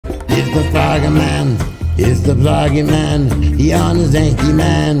It's the froggy man. It's the froggy man. He on his hanky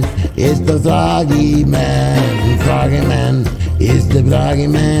man. It's the froggy man. Froggy man. It's the froggy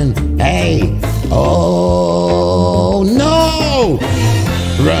man. Hey. Oh no!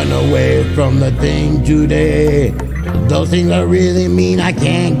 Run away from the thing today. Those things are really mean. I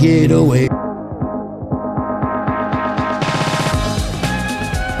can't get away.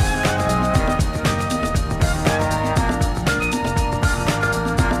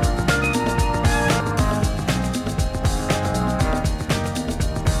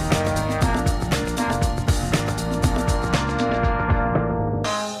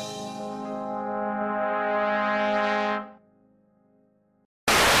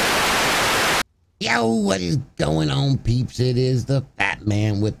 Yo, what is going on, peeps? It is the fat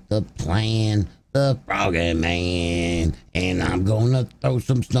man with the plan, the froggy man, and I'm gonna throw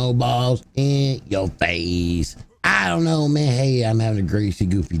some snowballs in your face. I don't know, man. Hey, I'm having a crazy,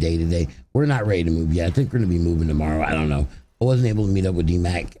 goofy day today. We're not ready to move yet. I think we're gonna be moving tomorrow. I don't know. I wasn't able to meet up with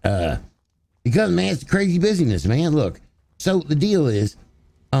D-Mac because, man, it's crazy busyness, man. Look, so the deal is,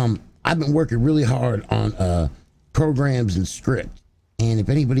 I've been working really hard on programs and scripts. And if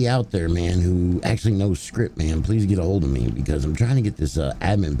anybody out there, man, who actually knows script, man, please get a hold of me because I'm trying to get this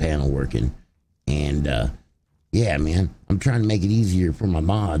admin panel working. And yeah, man, I'm trying to make it easier for my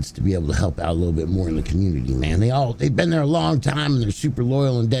mods to be able to help out a little bit more in the community, man. They've been there a long time and they're super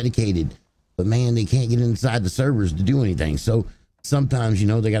loyal and dedicated, but man, they can't get inside the servers to do anything. So sometimes, you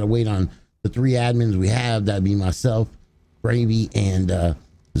know, they got to wait on the 3 admins we have. That'd be myself, Gravy, and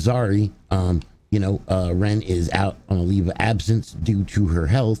Zari. You know, Ren is out on a leave of absence due to her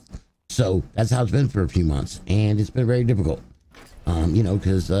health. So that's how it's been for a few months. And it's been very difficult. You know,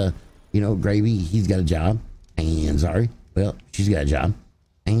 because, you know, Gravy, he's got a job. And Zari, well, she's got a job.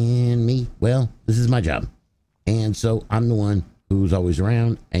 And me, well, this is my job. And so I'm the one who's always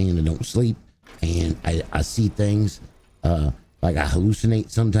around and I don't sleep. And I see things, like I hallucinate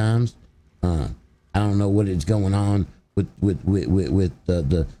sometimes. I don't know what is going on with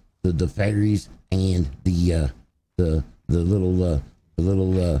the fairies and the little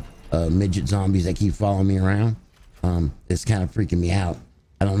midget zombies that keep following me around. It's kind of freaking me out.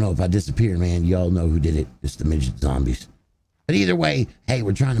 I don't know if I disappear, man. Y'all know who did it. It's the midget zombies. But either way, hey,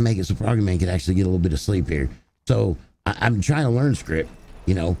 we're trying to make it so Froggy Man can actually get a little bit of sleep here. So I'm trying to learn script,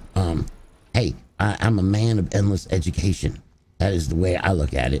 you know. Hey, I'm a man of endless education. That is the way I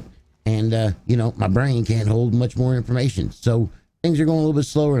look at it. And, you know, my brain can't hold much more information. So things are going a little bit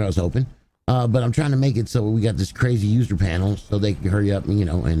slower than I was hoping. But I'm trying to make it so we got this crazy user panel so they can hurry up, you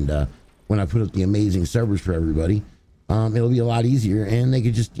know, and when I put up the amazing servers for everybody, it'll be a lot easier and they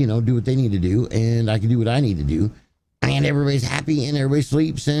could just, you know, do what they need to do and I can do what I need to do. And everybody's happy and everybody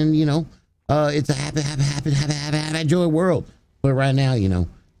sleeps and, you know, it's a happy joy world. But right now, you know,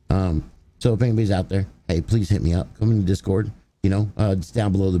 so if anybody's out there, hey, please hit me up. Come in the Discord, you know, it's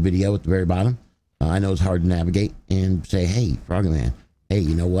down below the video at the very bottom. I know it's hard to navigate and say, hey, Froggy Man, hey,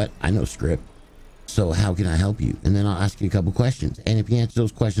 you know what? I know script. So how can I help you? And then I'll ask you a couple questions. And if you answer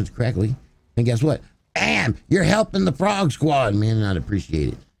those questions correctly, then guess what? Bam, you're helping the Frog Squad, man, and I'd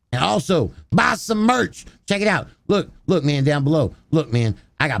appreciate it. And also, buy some merch. Check it out. Look, man, down below. Look, man,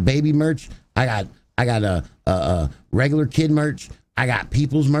 I got baby merch. I got a regular kid merch. I got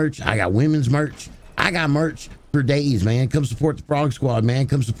people's merch. I got women's merch. I got merch for days, man. Come support the Frog Squad, man.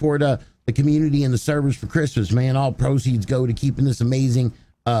 Come support the community and the servers for Christmas, man. All proceeds go to keeping this amazing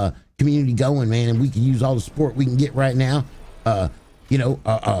community going, man. And we can use all the support we can get right now. You know,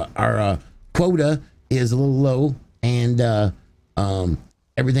 our quota is a little low, and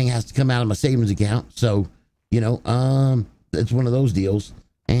everything has to come out of my savings account. So, you know, it's one of those deals,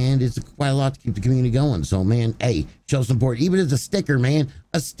 and it's quite a lot to keep the community going. So, man, hey, show support, even as a sticker, man.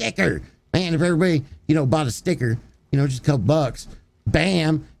 A sticker, man. If everybody, you know, bought a sticker, you know, just a couple bucks,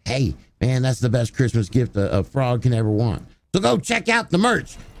 bam, hey, man, that's the best Christmas gift a frog can ever want. So go check out the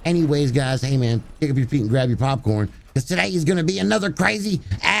merch. Anyways, guys, hey, man, kick up your feet and grab your popcorn, because today is going to be another crazy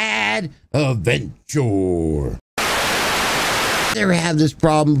ad adventure. Never had this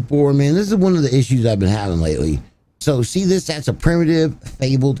problem before, man. This is one of the issues I've been having lately. So see this? That's a primitive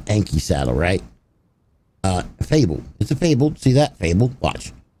Fabled Anki saddle, right? Fabled. It's a Fabled. See that? Fabled.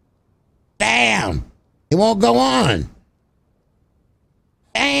 Watch. Bam! It won't go on.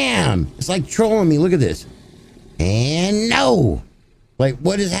 Bam! It's like trolling me. Look at this. And no. Like,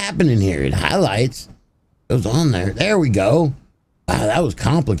 what is happening here? It highlights. It goes on there. There we go. Wow, that was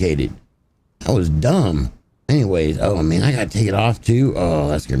complicated. That was dumb. Anyways, oh man, I gotta take it off too. Oh,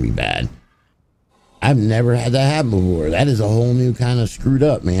 that's gonna be bad. I've never had that happen before. That is a whole new kind of screwed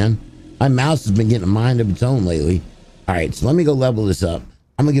up, man. My mouse has been getting a mind of its own lately. All right, so let me go level this up.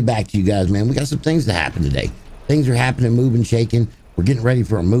 I'm gonna get back to you guys, man. We got some things to happen today. Things are happening, moving, shaking. We're getting ready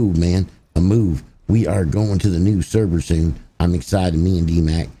for a move, man. A move. We are going to the new server soon. I'm excited. Me and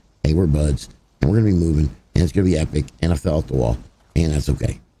D-Mac. Hey, we're buds. And we're gonna be moving. And it's gonna be epic. And I fell off the wall. And that's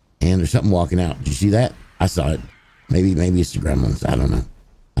okay. And there's something walking out. Did you see that? I saw it. Maybe it's the gremlins. I don't know.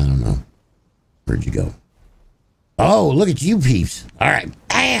 Where'd you go? Oh, look at you peeps. All right.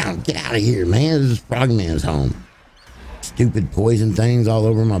 Damn, get out of here, man. This is Frogman's home. Stupid poison things all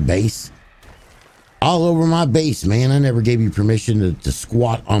over my base. All over my base, man. I never gave you permission to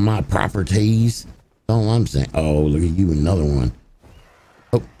squat on my properties. That's all I'm saying. Oh, look at you, another one.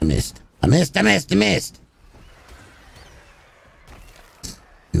 Oh, I missed.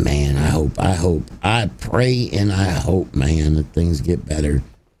 Man, I pray and I hope, man, that things get better.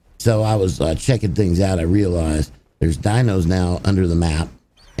 So I was checking things out. I realized there's dinos now under the map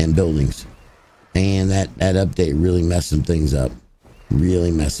and buildings. And that update really messed some things up. And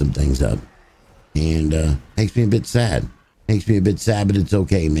makes me a bit sad. But it's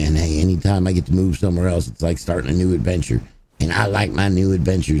okay, man. Hey, anytime I get to move somewhere else, it's like starting a new adventure. And I like my new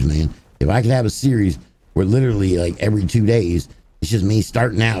adventures, man. If I could have a series where literally like every 2 days, it's just me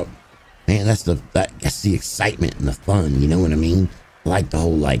starting out, man, that's the excitement and the fun, you know what I mean? I like the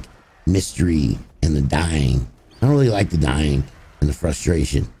whole like mystery and the dying. I don't really like the dying and the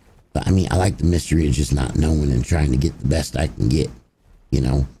frustration. But I mean, I like the mystery of just not knowing and trying to get the best I can get, you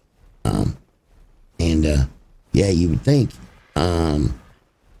know? Yeah, you would think I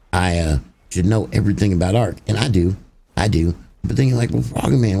should know everything about Ark, and I do. But then you're like, well,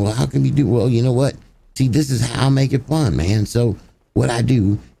 Frogman, well, how can you do? Well, you know what? See, this is how I make it fun, man. So what I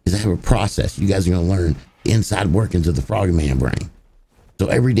do is I have a process. You guys are going to learn the inside workings of the Frogman brain. So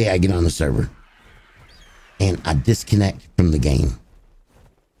every day I get on the server and I disconnect from the game.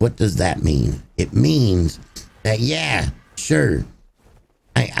 What does that mean? It means that, yeah, sure.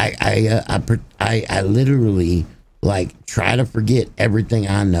 I literally like try to forget everything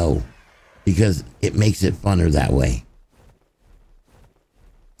I know because it makes it funner that way.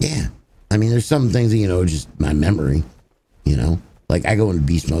 Yeah. I mean, there's some things that, you know, just my memory, you know, like I go into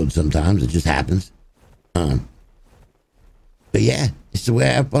beast mode sometimes. It just happens. But yeah, it's the way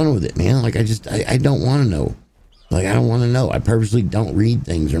I have fun with it, man. Like I don't want to know. Like, I don't want to know. I purposely don't read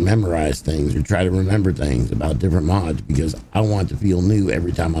things or memorize things or try to remember things about different mods because I want to feel new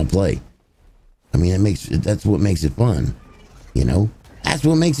every time I play. I mean, that's what makes it fun, you know? That's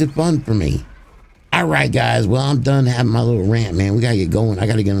what makes it fun for me. All right, guys. Well, I'm done having my little rant, man. We got to get going. I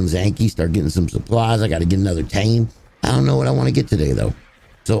got to get on Zanky, start getting some supplies. I got to get another tame. I don't know what I want to get today, though.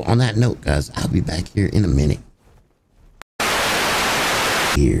 So on that note, guys, I'll be back here in a minute.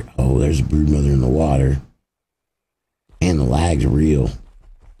 Here. Oh, there's a broodmother in the water. And the lag's real. Let's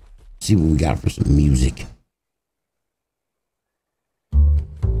see what we got for some music.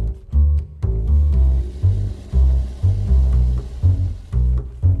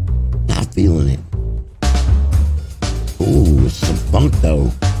 Not feeling it. Ooh, it's some funk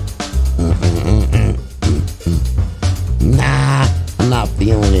though. Nah, I'm not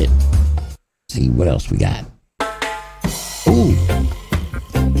feeling it. Let's see what else we got. Ooh.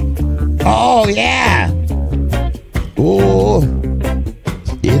 Oh yeah. Oh,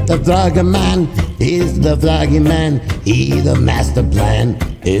 it's the Frogger Man, he's the Frogger Man, he the master plan,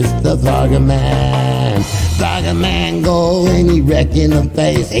 it's the Frogger Man. Frogger Man go and he wreck in the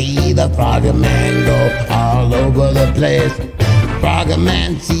face, he the Frogger Man go all over the place. Frogger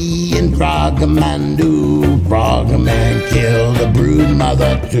Man see and Frogger Man do, Frogger Man kill the brood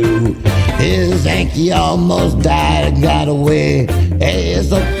mother too. His Anky almost died and got away, hey,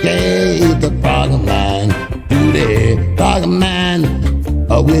 it's okay, the Frogger Man. Today, Frogger Man,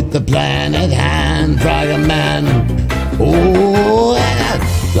 with the plan at hand, Frogger Man. Oh,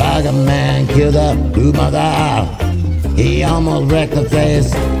 Frogger Man killed the blue mother. He almost wrecked the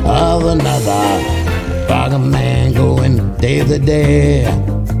face of another. Frogger Man go and save the day.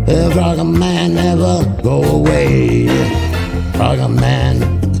 The Frogger Man never go away. Frogger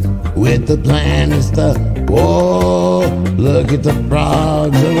Man with the plan is the, whoa, look at the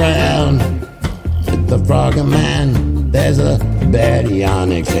frogs around. The Frogger Man, there's a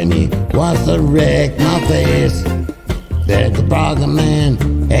baryonyx and he wants to wreck my face. There's the Frogger Man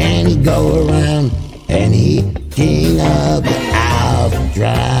and he go around and he king of the Alpha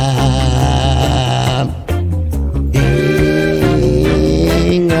tribe.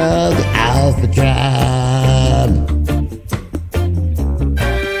 King of the Alpha tribe.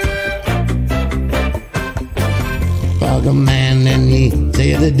 Frogger Man and he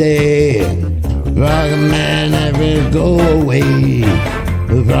saved the day. Frogger Man never go away.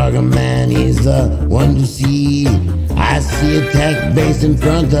 The Frogger Man is the one to see. I I see a tech base in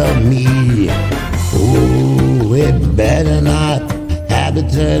front of me. Ooh, it better not have the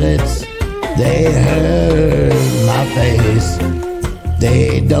turrets. They hurt my face.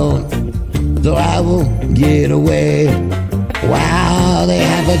 They don't, so I will get away. Wow, they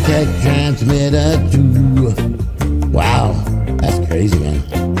have a tech transmitter too. Wow, that's crazy, man.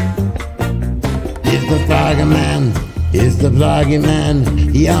 It's the Froggy Man. It's the Froggy Man.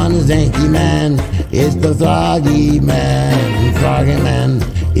 He on his Yankee Man. It's the Froggy Man. Froggy Man.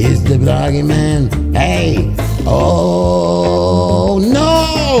 It's the Froggy Man. Hey, oh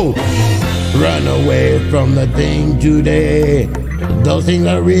no! Run away from the thing today. Those things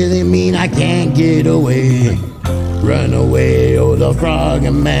are really mean. I can't get away. Run away, oh the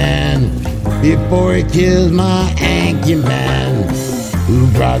Froggy Man, before he kills my Yankee Man. Ooh,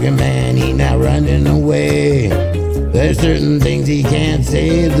 Froggy Man, he not running away. There's certain things he can't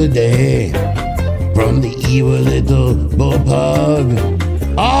save the day from the evil little bullpug.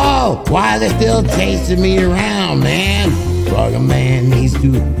 Oh, why are they still chasing me around, man? Froggy Man needs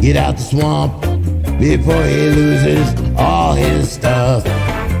to get out the swamp before he loses all his stuff.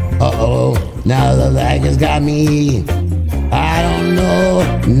 Uh-oh, now the lag has got me. I don't know,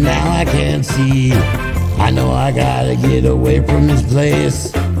 now I can't see. I know I gotta get away from this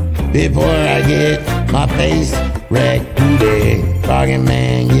place before I get my face wrecked today. Froggy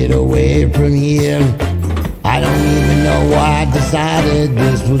Man, get away from here. I don't even know why I decided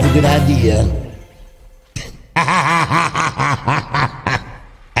this was a good idea.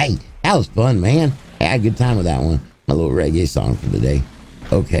 Hey, that was fun, man. I had a good time with that one. My little reggae song for the day.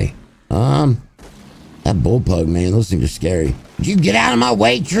 Okay. That bullpug, man, those things are scary. You get out of my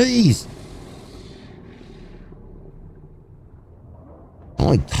way, trees!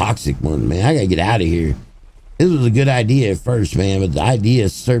 Only toxic one, man. I gotta get out of here. This was a good idea at first, man, but the idea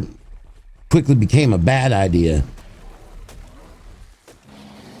quickly became a bad idea.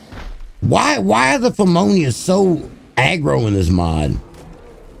 Why are the Pheromonia so aggro in this mod?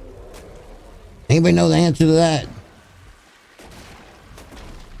 Anybody know the answer to that?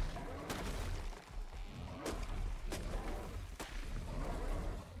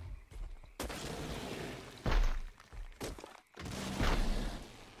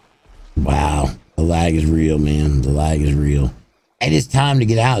 Wow, the lag is real, man. The lag is real. It is time to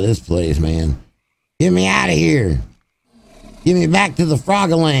get out of this place, man. Get me out of here. Get me back to the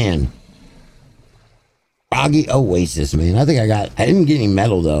Froggerland. Froggy Oasis, man. I didn't get any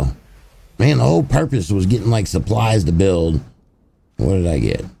metal, though. Man, the whole purpose was getting, like, supplies to build. What did I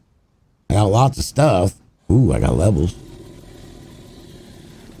get? I got lots of stuff. Ooh, I got levels.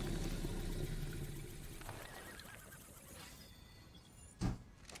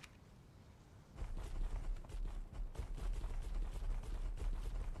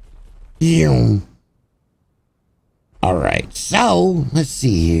 All right, so let's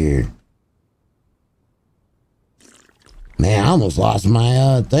see here. Man, I almost lost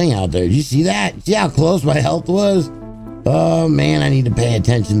my thing out there. Did you see that? See how close my health was? Oh man, I need to pay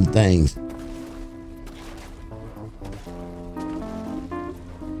attention to things.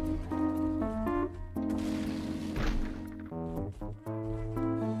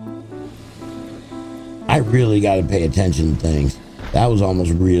 I really got to pay attention to things. That was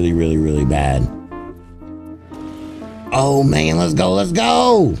almost really, really, really bad. Oh, man, let's go, let's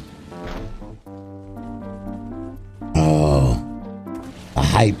go! Oh, the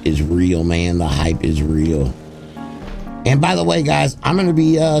hype is real, man. The hype is real. And by the way, guys, I'm going to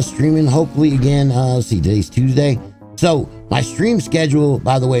be streaming hopefully again. Let's see, today's Tuesday. So my stream schedule,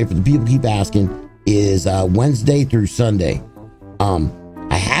 by the way, for the people keep asking, is Wednesday through Sunday.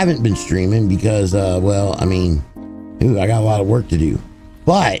 I haven't been streaming because, well, I mean, ooh, I got a lot of work to do.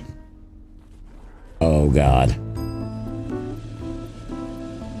 But, oh, God.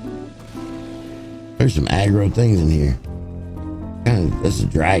 There's some aggro things in here. That's a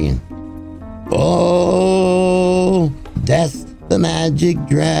dragon. Oh, that's the magic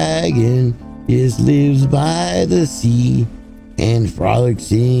dragon. Just lives by the sea and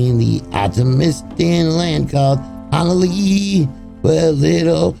frolics in the optimistic land called Honolulu. Well,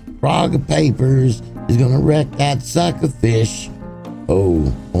 little frog of papers is gonna wreck that sucker fish. Oh,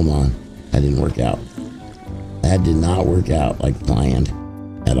 hold on. That didn't work out. That did not work out like planned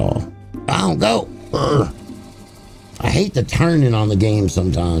at all. I don't go. Urgh. I hate the turning on the game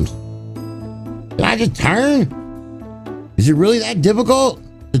sometimes. Did I just turn? Is it really that difficult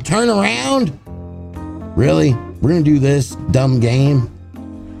to turn around? Really? We're gonna do this dumb game?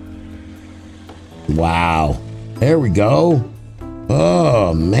 Wow. There we go.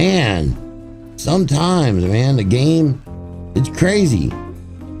 Oh, man. Sometimes, man, the game, it's crazy.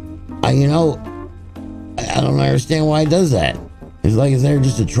 You know, I don't understand why it does that. It's like it's there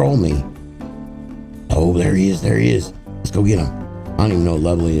just to troll me. Oh, there he is. There he is. Let's go get him. I don't even know what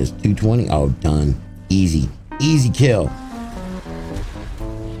level he is. 220. Oh, done. Easy. Easy kill.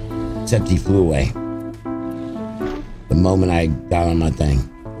 Except he flew away. The moment I got on my thing,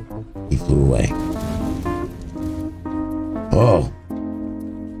 he flew away. Oh.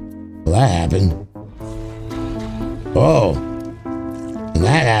 Well, that happened. Oh. And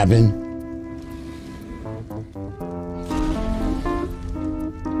that happened.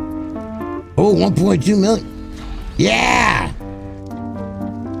 Oh, 1.2 million. Yeah.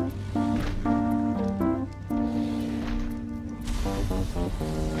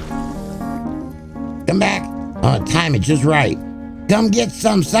 Come back. Time it just right. Come get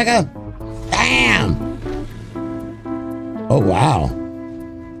some, sucker. Bam. Oh, wow.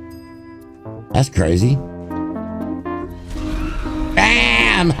 That's crazy.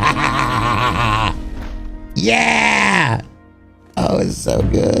 Bam. Yeah. Oh, it's so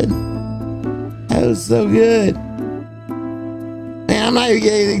good. That was so good. Man, I'm not even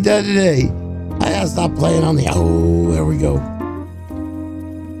getting anything done today. I gotta stop playing on the... Oh, there we go.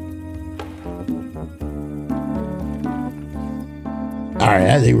 Alright,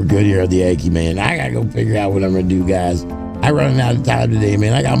 I think we're good here at the Yankee, man. I gotta go figure out what I'm gonna do, guys. I'm running out of time today,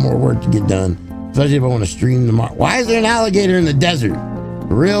 man. I got more work to get done. Especially if I want to stream tomorrow. Why is there an alligator in the desert?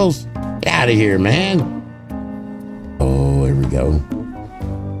 For reals? Get out of here, man. Oh, here we go.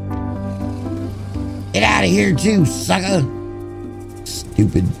 Get out of here too, sucker.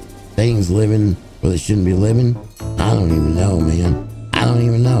 Stupid things living where they shouldn't be living. I don't even know, man. I don't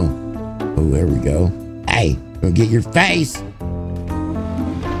even know. Oh, there we go. Hey, gonna get your face.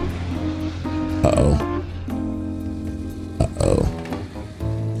 Uh-oh. Uh-oh.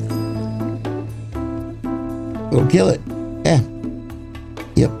 Go kill it. Yeah.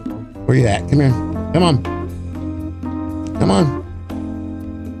 Yep. Where you at? Come here. Come on. Come on.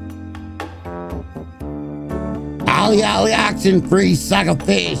 Ollie, ollie, oxen free, sucker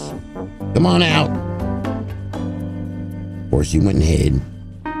fish. Come on out. Of course, he went and hid.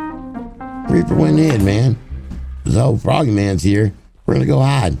 Reaper went and hid, man. This old Froggy Man's here. We're gonna go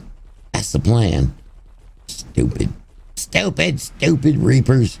hide. That's the plan. Stupid. Stupid, stupid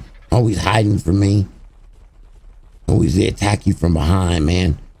Reapers. Always hiding from me. Always they attack you from behind,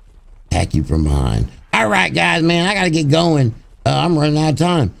 man. Attack you from behind. All right, guys, man. I gotta get going. I'm running out of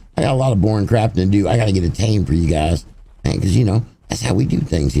time. I got a lot of boring crafting to do. I gotta get a tame for you guys, man, because you know that's how we do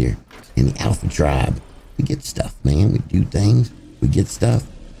things here in the Alpha Tribe. We get stuff, man. We do things. We get stuff.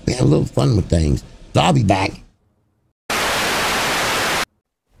 We have a little fun with things. So I'll be back.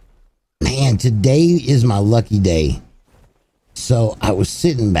 Man, today is my lucky day. So I was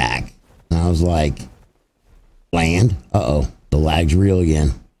sitting back and I was like, land. Uh-oh, the lag's real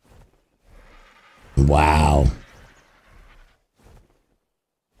again. Wow.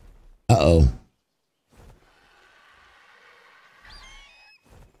 Uh-oh.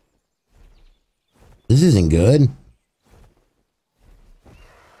 This isn't good.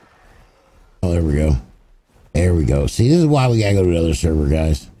 Oh, there we go. There we go. See, this is why we gotta go to another server,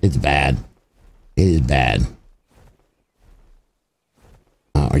 guys. It's bad. It is bad.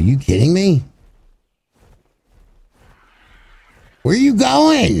 Are you kidding me? Where are you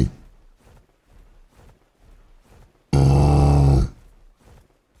going?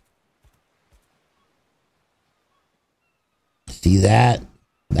 See that?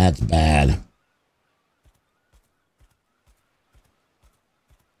 That's bad.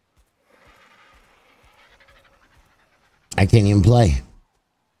 I can't even play.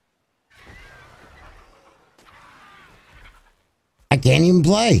 I can't even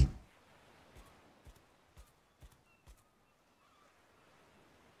play.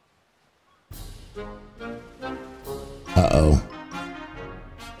 Uh-oh.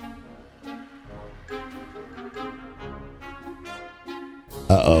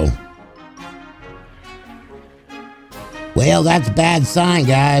 Uh-oh. Well, that's a bad sign,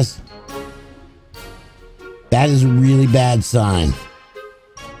 guys. That is a really bad sign.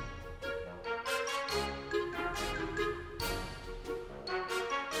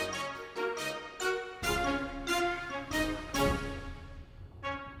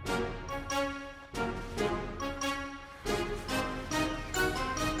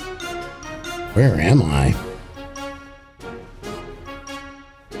 Where am I?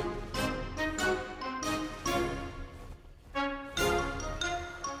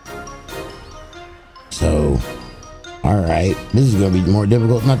 So, all right, this is going to be more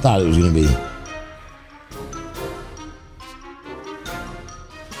difficult than I thought it was going to be.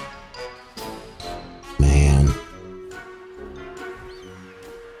 Man.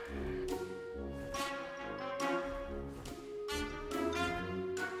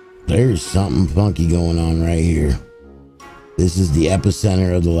 There's something funky going on right here. This is the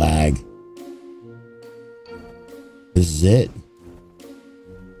epicenter of the lag. This is it.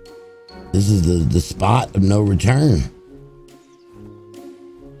 This is the spot of no return.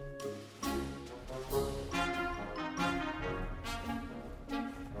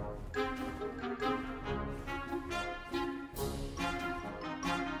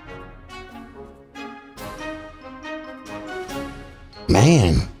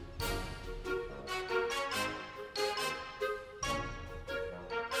 Man.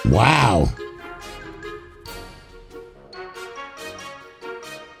 Wow.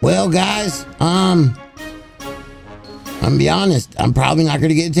 Well, guys, I'm gonna be honest. I'm probably not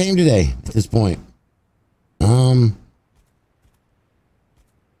gonna get tamed today at this point.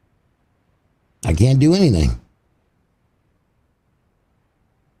 I can't do anything.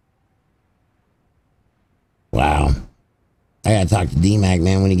 Wow. I gotta talk to D-Mac,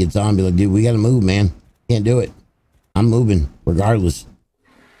 man, when he gets on. Be like, dude, we gotta move, man. Can't do it. I'm moving, regardless.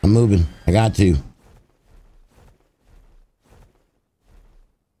 I'm moving. I got to.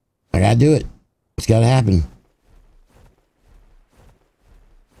 I gotta do it. It's gotta happen.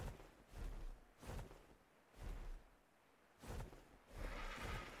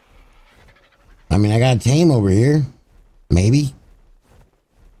 I mean, I got a tame over here. Maybe.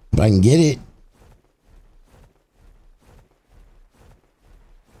 If I can get it.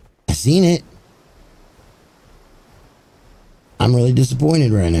 I seen it. I'm really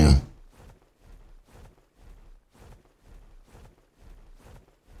disappointed right now.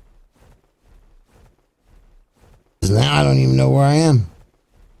 Because now I don't even know where I am.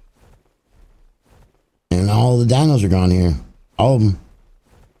 And all the dinos are gone here. All of them.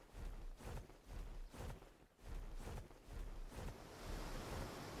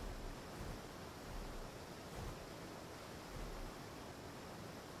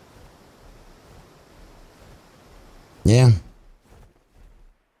 Yeah.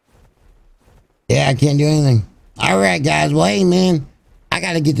 Yeah, I can't do anything. All right, guys. Well, hey, man, I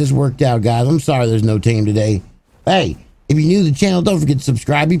got to get this worked out, guys. I'm sorry there's no tame today. Hey, if you're new to the channel, don't forget to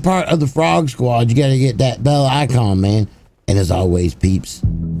subscribe. Be part of the Frog Squad. You got to get that bell icon, man. And as always, peeps,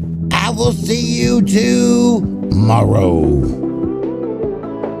 I will see you tomorrow.